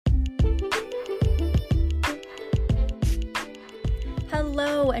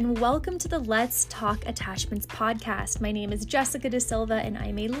Hello, and welcome to the Let's Talk Attachments podcast. My name is Jessica Da Silva, and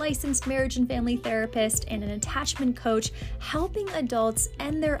I'm a licensed marriage and family therapist and an attachment coach, helping adults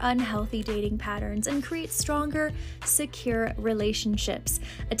end their unhealthy dating patterns and create stronger, secure relationships.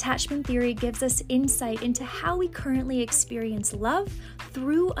 Attachment theory gives us insight into how we currently experience love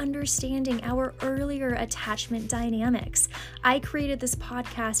through understanding our earlier attachment dynamics. I created this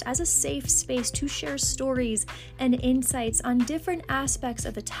podcast as a safe space to share stories and insights on different aspects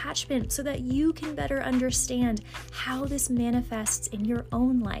of attachment so that you can better understand how this manifests in your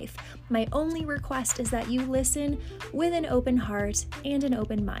own life. My only request is that you listen with an open heart and an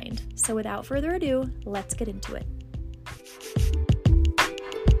open mind. So without further ado, let's get into it.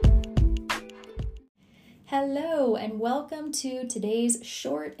 Hello, and welcome to today's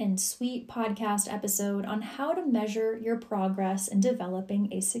short and sweet podcast episode on how to measure your progress in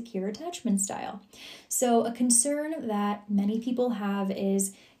developing a secure attachment style. So a concern that many people have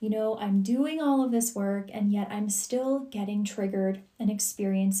is, I'm doing all of this work and yet I'm still getting triggered and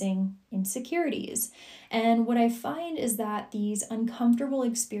experiencing insecurities. And what I find is that these uncomfortable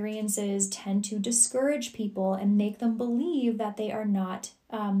experiences tend to discourage people and make them believe that they are not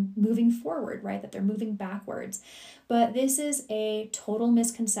moving forward, right? That they're moving backwards. But this is a total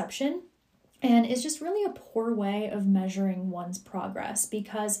misconception and is just really a poor way of measuring one's progress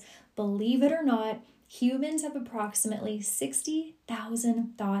because, believe it or not, humans have approximately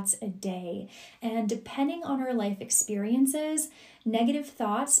 60,000 thoughts a day. And depending on our life experiences, negative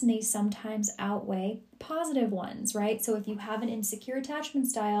thoughts may sometimes outweigh positive ones, right? So if you have an insecure attachment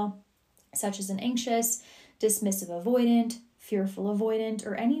style, such as an anxious, dismissive avoidant, fearful avoidant,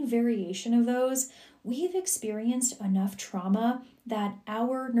 or any variation of those, we've experienced enough trauma that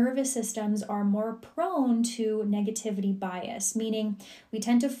our nervous systems are more prone to negativity bias, meaning we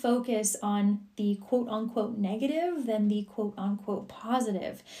tend to focus on the quote-unquote negative than the quote-unquote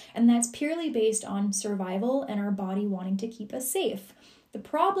positive. And that's purely based on survival and our body wanting to keep us safe. The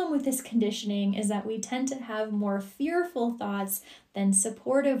problem with this conditioning is that we tend to have more fearful thoughts than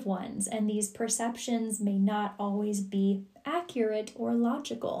supportive ones, and these perceptions may not always be accurate or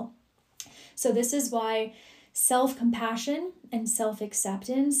logical. So this is why self-compassion and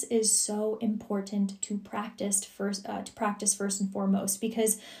self-acceptance is so important to practice first and foremost,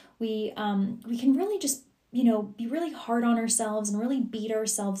 because we can really just be really hard on ourselves and really beat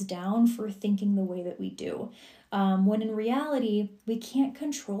ourselves down for thinking the way that we do. When in reality, we can't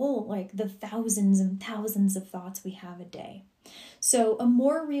control the thousands and thousands of thoughts we have a day. So a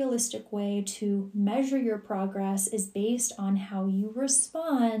more realistic way to measure your progress is based on how you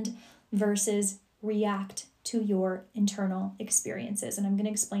respond versus react to your internal experiences. And I'm going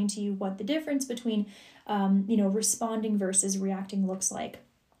to explain to you what the difference between, responding versus reacting looks like.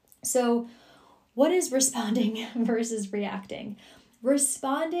 So what is responding versus reacting?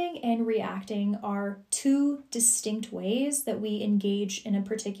 Responding and reacting are two distinct ways that we engage in a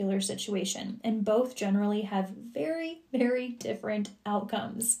particular situation, and both generally have very, very different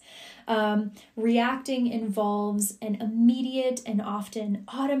outcomes. Reacting involves an immediate and often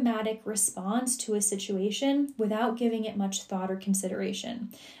automatic response to a situation without giving it much thought or consideration.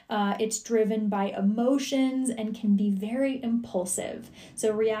 It's driven by emotions and can be very impulsive.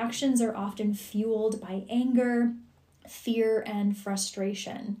 So reactions are often fueled by anger, fear, and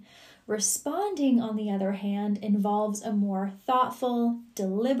frustration. Responding, on the other hand, involves a more thoughtful,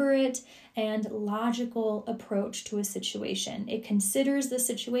 deliberate, and logical approach to a situation. It considers the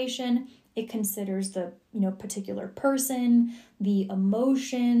situation, it considers the particular person, the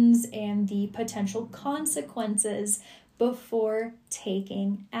emotions, and the potential consequences before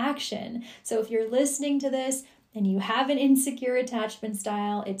taking action. So if you're listening to this and you have an insecure attachment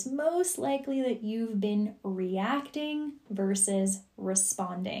style, it's most likely that you've been reacting versus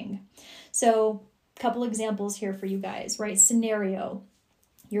responding. So a couple examples here for you guys, right? Scenario: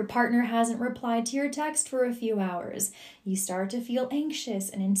 your partner hasn't replied to your text for a few hours. You start to feel anxious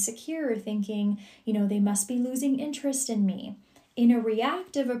and insecure, thinking, they must be losing interest in me. In a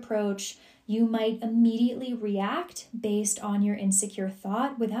reactive approach, you might immediately react based on your insecure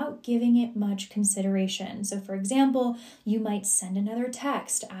thought without giving it much consideration. So for example, you might send another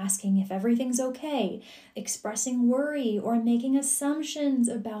text asking if everything's okay, expressing worry, or making assumptions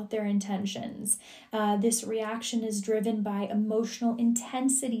about their intentions. This reaction is driven by emotional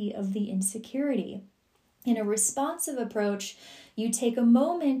intensity of the insecurity. In a responsive approach, you take a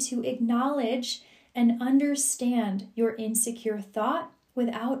moment to acknowledge and understand your insecure thought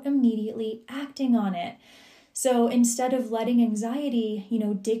without immediately acting on it. So instead of letting anxiety,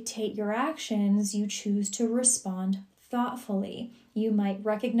 dictate your actions, you choose to respond thoughtfully. You might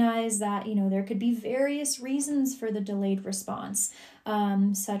recognize that, there could be various reasons for the delayed response,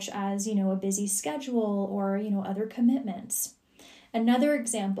 such as, a busy schedule or, other commitments. Another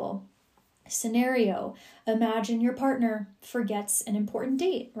example, scenario, imagine your partner forgets an important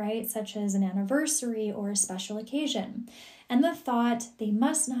date, right? Such as an anniversary or a special occasion. And the thought, they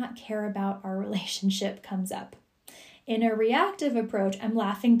must not care about our relationship, comes up. In a reactive approach, I'm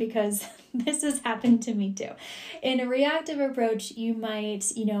laughing because this has happened to me too. In a reactive approach, you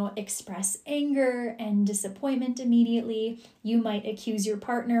might, express anger and disappointment immediately. You might accuse your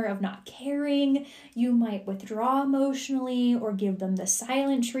partner of not caring. You might withdraw emotionally or give them the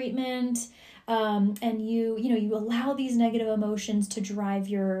silent treatment. And you allow these negative emotions to drive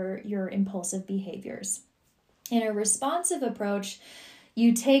your impulsive behaviors. In a responsive approach,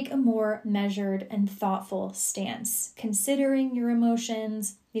 you take a more measured and thoughtful stance, considering your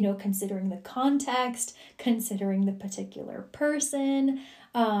emotions, considering the context, considering the particular person,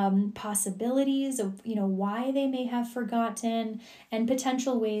 possibilities of, why they may have forgotten, and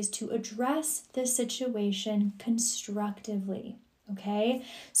potential ways to address the situation constructively. Okay?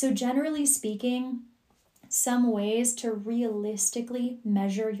 So generally speaking, some ways to realistically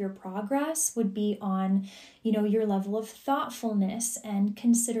measure your progress would be on, your level of thoughtfulness and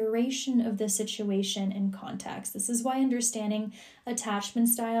consideration of the situation and context. This is why understanding attachment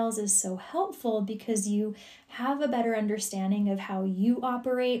styles is so helpful, because you have a better understanding of how you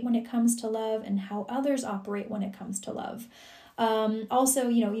operate when it comes to love and how others operate when it comes to love. Also,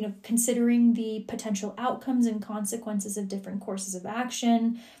 considering the potential outcomes and consequences of different courses of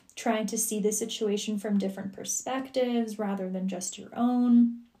action, trying to see the situation from different perspectives rather than just your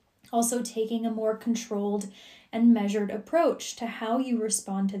own. Also taking a more controlled and measured approach to how you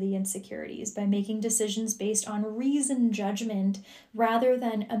respond to the insecurities by making decisions based on reasoned judgment rather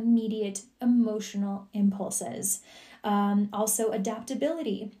than immediate emotional impulses. Also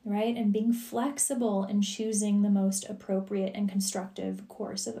adaptability, right? And being flexible and choosing the most appropriate and constructive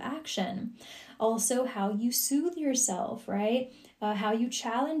course of action. Also how you soothe yourself, right? How you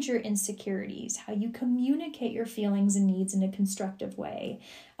challenge your insecurities, how you communicate your feelings and needs in a constructive way,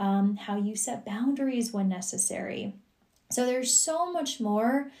 how you set boundaries when necessary. So there's so much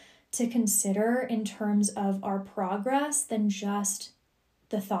more to consider in terms of our progress than just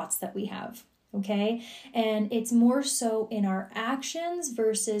the thoughts that we have. Okay. And it's more so in our actions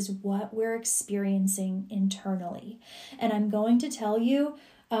versus what we're experiencing internally. And I'm going to tell you,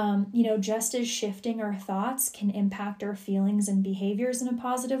 just as shifting our thoughts can impact our feelings and behaviors in a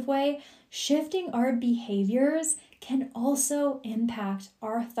positive way, shifting our behaviors can also impact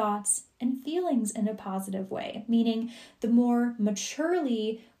our thoughts and feelings in a positive way. Meaning, the more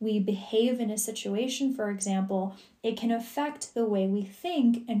maturely we behave in a situation, for example, it can affect the way we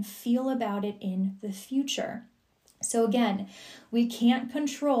think and feel about it in the future. So again, we can't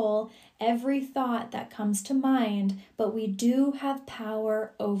control every thought that comes to mind, but we do have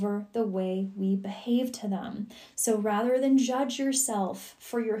power over the way we behave to them. So rather than judge yourself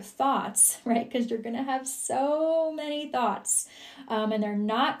for your thoughts, right, because you're going to have so many thoughts, and they're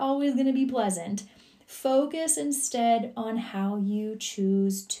not always going to be pleasant, focus instead on how you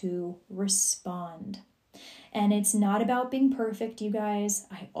choose to respond. And it's not about being perfect, you guys.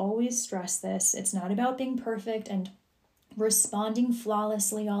 I always stress this. It's not about being perfect and responding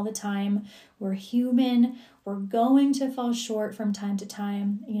flawlessly all the time. We're human. We're going to fall short from time to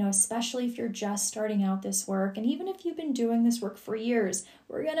time, especially if you're just starting out this work. And even if you've been doing this work for years,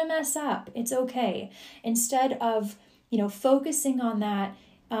 we're going to mess up. It's okay. Instead of, focusing on that,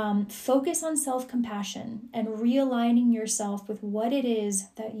 focus on self-compassion and realigning yourself with what it is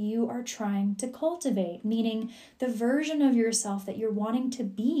that you are trying to cultivate, meaning the version of yourself that you're wanting to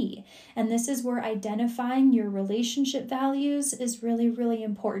be. And this is where identifying your relationship values is really, really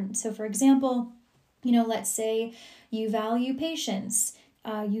important. So for example, let's say you value patience,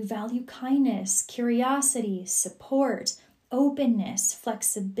 you value kindness, curiosity, support, openness,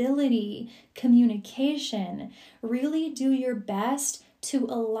 flexibility, communication. Really do your best to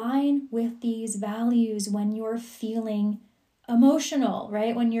align with these values when you're feeling emotional,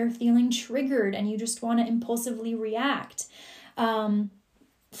 right? When you're feeling triggered and you just want to impulsively react.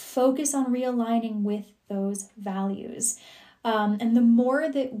 Focus on realigning with those values. And the more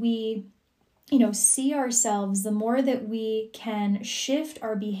that we, see ourselves, the more that we can shift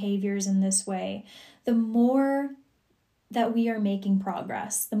our behaviors in this way, the more that we are making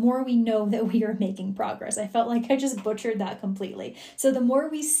progress, the more we know that we are making progress. I felt like I just butchered that completely. So the more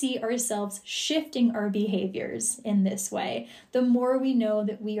we see ourselves shifting our behaviors in this way, the more we know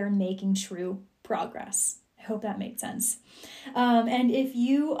that we are making true progress. I hope that made sense. And if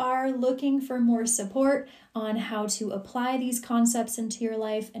you are looking for more support on how to apply these concepts into your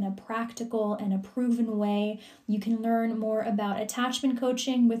life in a practical and a proven way, you can learn more about attachment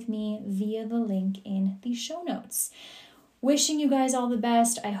coaching with me via the link in the show notes. Wishing you guys all the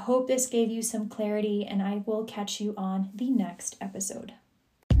best. I hope this gave you some clarity, and I will catch you on the next episode.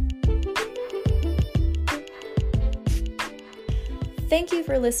 Thank you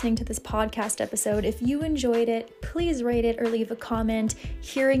for listening to this podcast episode. If you enjoyed it, please rate it or leave a comment.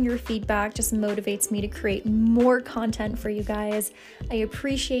 Hearing your feedback just motivates me to create more content for you guys. I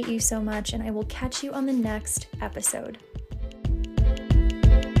appreciate you so much, and I will catch you on the next episode.